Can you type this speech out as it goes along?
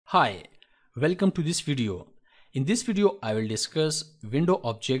Hi, welcome to this video. In this video, I will discuss window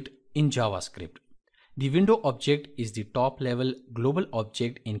object in JavaScript. The window object is the top level global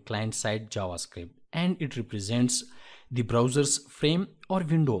object in client-side JavaScript, and it represents the browser's frame or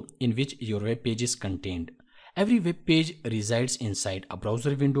window in which your web page is contained. Every web page resides inside a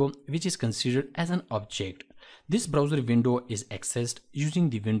browser window which is considered as an object. This browser window is accessed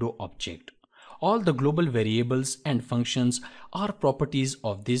using the window object. All the global variables and functions are properties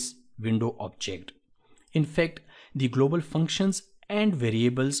of this window object. In fact, the global functions and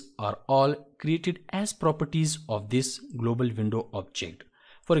variables are all created as properties of this global window object.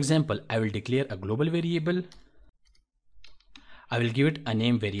 For example, I will declare a global variable. I will give it a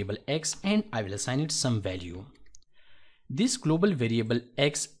name variable x and I will assign it some value. This global variable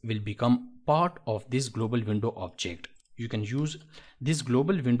x will become part of this global window object. You can use this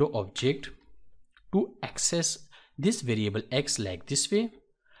global window object to access this variable x like this way.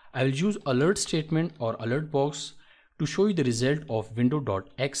 I will use alert statement or alert box to show you the result of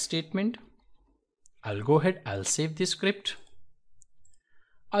window.x statement. I'll go ahead, I'll save this script.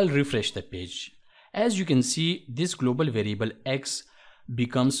 I'll refresh the page. As you can see, this global variable x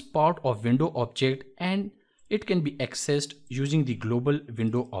becomes part of window object and it can be accessed using the global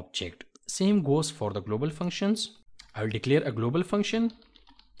window object. Same goes for the global functions. I will declare a global function.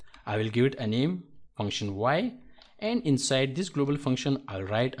 I will give it a name function y, and inside this global function I'll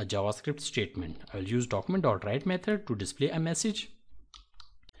write a JavaScript statement. I'll use document.write method to display a message.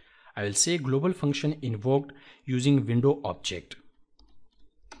 I will say global function invoked using window object.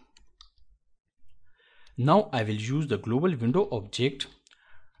 Now I will use the global window object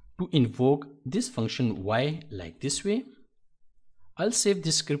to invoke this function y like this way. I'll save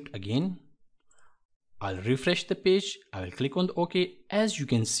this script again. I'll refresh the page. I will click on the OK. As you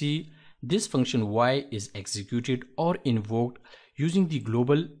can see, this function y is executed or invoked using the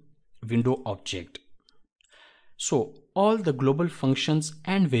global window object. So all the global functions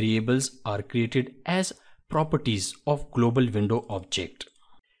and variables are created as properties of global window object.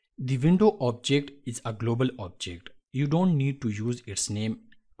 The window object is a global object. You don't need to use its name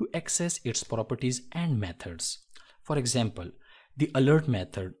to access its properties and methods. For example, the alert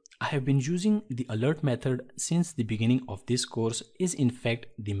method. I have been using the alert method since the beginning of this course is in fact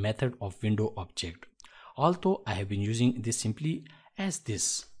the method of window object. Although I have been using this simply as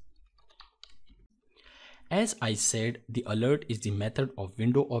this. As I said, the alert is the method of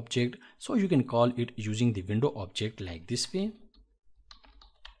window object, so you can call it using the window object like this way.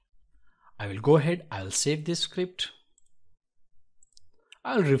 I will go ahead, I'll save this script.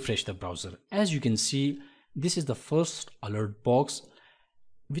 I'll refresh the browser. As you can see, this is the first alert box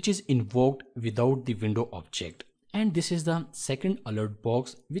which is invoked without the window object, and this is the second alert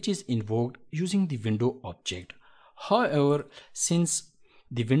box which is invoked using the window object. However, since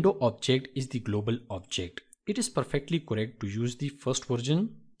the window object is the global object, it is perfectly correct to use the first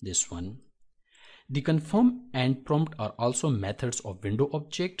version, this one. The confirm and prompt are also methods of window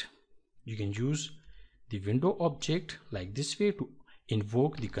object. You can use the window object like this way to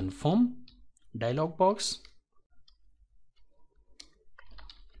invoke the confirm dialog box.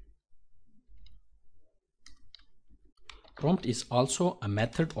 Prompt is also a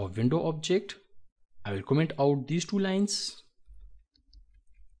method of window object. I will comment out these two lines.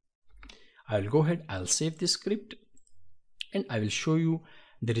 I will go ahead, I'll save this script, and I will show you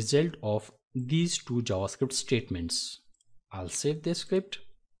the result of these two JavaScript statements. I'll save this script.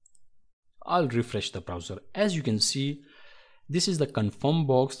 I'll refresh the browser. As you can see, this is the confirm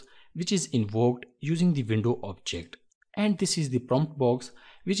box which is invoked using the window object, and this is the prompt box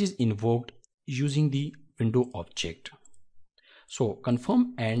which is invoked using the window object. So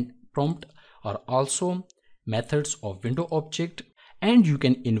confirm and prompt are also methods of window object, and you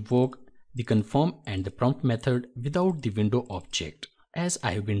can invoke the confirm and the prompt method without the window object, as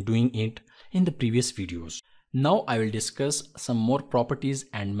I have been doing it in the previous videos. Now I will discuss some more properties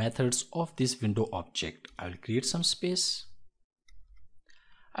and methods of this window object. I will create some space.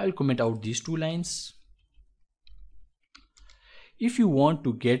 I will comment out these two lines. If you want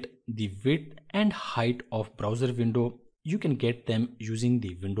to get the width and height of browser window, you can get them using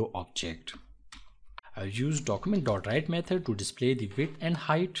the window object. I'll use document.write method to display the width and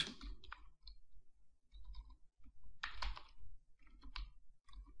height.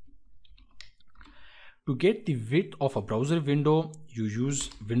 To get the width of a browser window, you use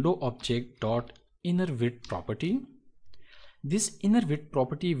window object dot inner width property. This inner width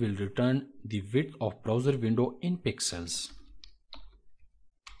property will return the width of browser window in pixels.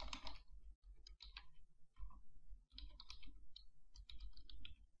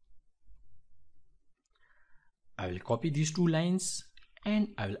 I will copy these two lines and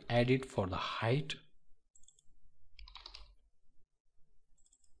I will add it for the height.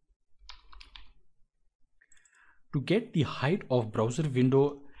 To get the height of browser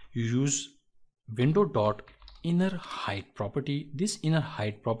window, you use window.innerHeight property. This inner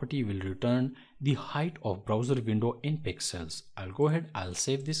height property will return the height of browser window in pixels. I'll go ahead, I'll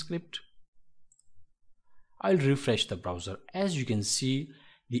save this script. I'll refresh the browser. As you can see,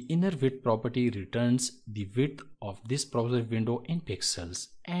 the inner width property returns the width of this browser window in pixels,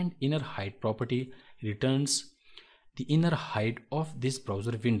 and inner height property returns the inner height of this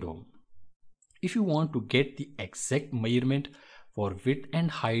browser window. If you want to get the exact measurement for width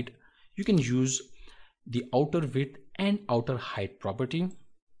and height, you can use the outer width and outer height property.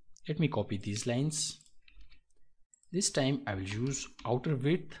 Let me copy these lines. This time I will use outer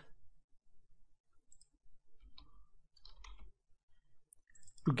width.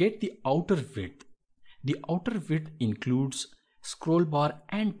 To get the outer width includes scroll bar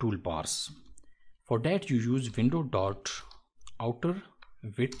and toolbars. For that you use window.outer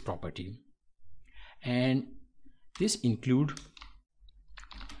width property, and this include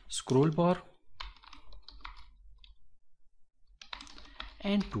scroll bar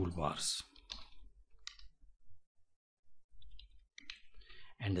and toolbars,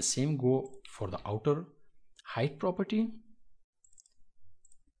 and the same go for the outer height property.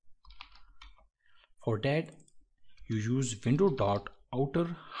 For that you use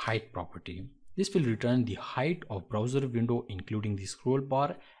window.outer height property. This will return the height of browser window including the scroll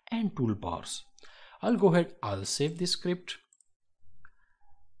bar and toolbars. I'll go ahead, I'll save this script.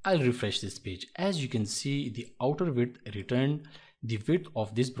 I'll refresh this page. As you can see, the outer width returned the width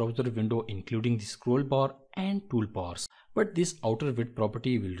of this browser window including the scroll bar and toolbars. But this outer width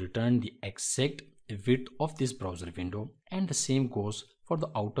property will return the exact width of this browser window, and the same goes for the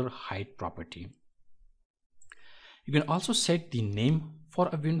outer height property. You can also set the name for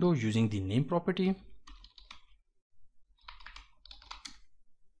a window using the name property.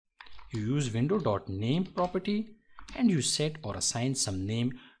 You use window.name property and you set or assign some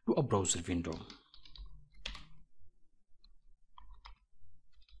name to a browser window.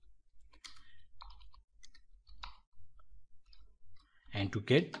 And to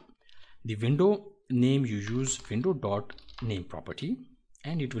get the window name, you use window.name property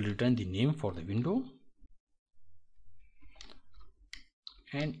and it will return the name for the window.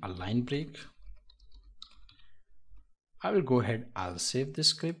 And a line break. I will go ahead, I'll save this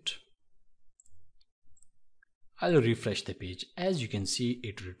script. I'll refresh the page. As you can see,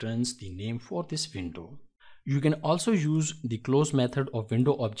 it returns the name for this window. You can also use the close method of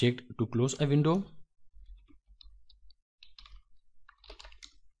window object to close a window.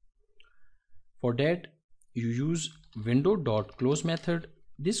 For that, you use window.close method.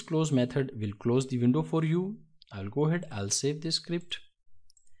 This close method will close the window for you. I'll go ahead, I'll save this script.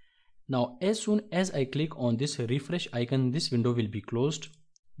 Now, as soon as I click on this refresh icon, this window will be closed.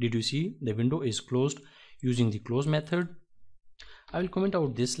 Did you see? The window is closed using the close method. I will comment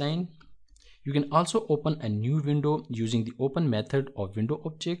out this line. You can also open a new window using the open method of window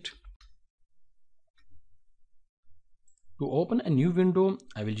object. To open a new window,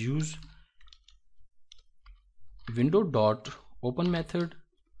 I will use window.open method.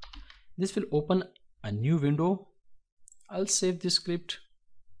 This will open a new window. I'll save this script.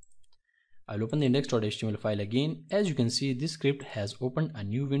 I'll open the index.html file again. As you can see, this script has opened a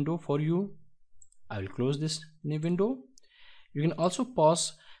new window for you. I will close this new window. You can also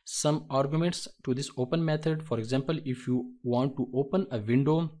pass some arguments to this open method. For example, if you want to open a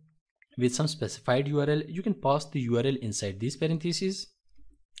window with some specified URL, you can pass the URL inside these parentheses.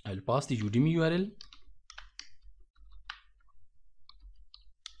 I will pass the Udemy URL.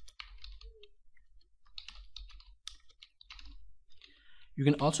 You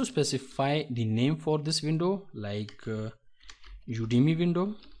can also specify the name for this window like Udemy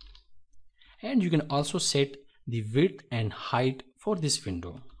window, and you can also set the width and height for this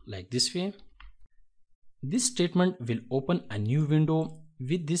window like this way. This statement will open a new window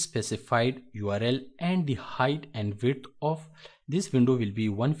with this specified URL, and the height and width of this window will be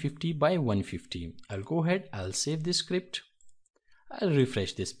 150 by 150. I'll go ahead, I'll save this script. I'll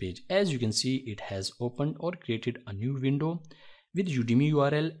refresh this page. As you can see, it has opened or created a new window with Udemy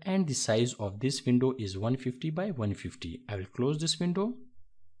URL, and the size of this window is 150 by 150. I will close this window.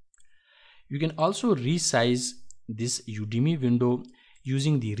 You can also resize this Udemy window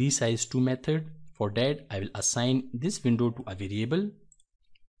using the resize to method. For that, I will assign this window to a variable.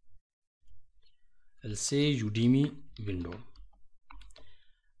 I'll say Udemy window.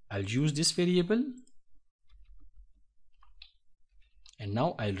 I'll use this variable, and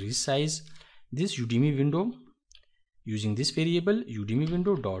now I'll resize this Udemy window using this variable Udemy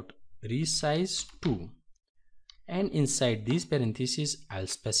window dot resize to, and inside these parentheses I'll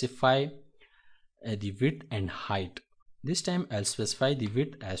specify the width and height. This time I'll specify the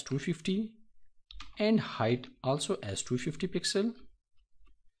width as 250 and height also as 250 pixel.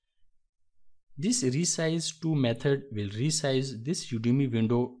 This resize to method will resize this Udemy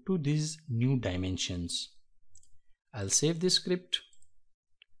window to these new dimensions. I'll save this script.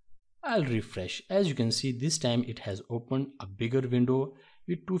 I'll refresh. As you can see, this time it has opened a bigger window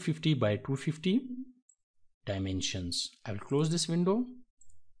with 250 by 250 dimensions. I will close this window.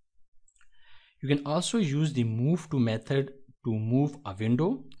 You can also use the move to method to move a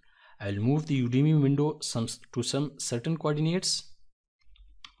window. I will move the Udemy window to some certain coordinates.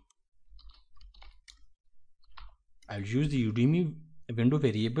 I'll use the Udemy window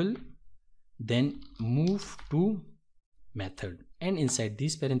variable, then move to method, and inside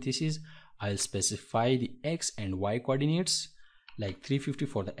these parentheses I'll specify the x and y coordinates, like 350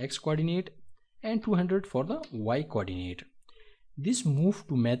 for the x coordinate and 200 for the y coordinate. This move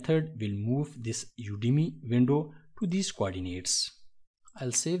to method will move this Udemy window to these coordinates.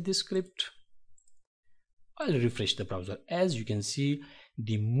 I'll save this script. I'll refresh the browser. As you can see,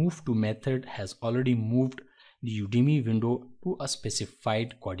 the move to method has already moved the Udemy window to a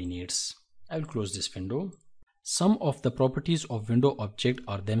specified coordinates. I will close this window. Some of the properties of window object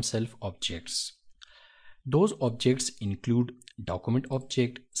are themselves objects. Those objects include document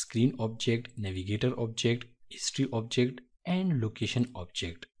object, screen object, navigator object, history object, and location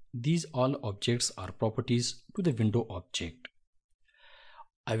object. These all objects are properties to the window object.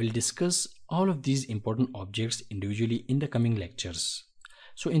 I will discuss all of these important objects individually in the coming lectures.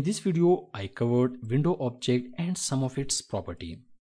 So in this video, I covered window object and some of its property.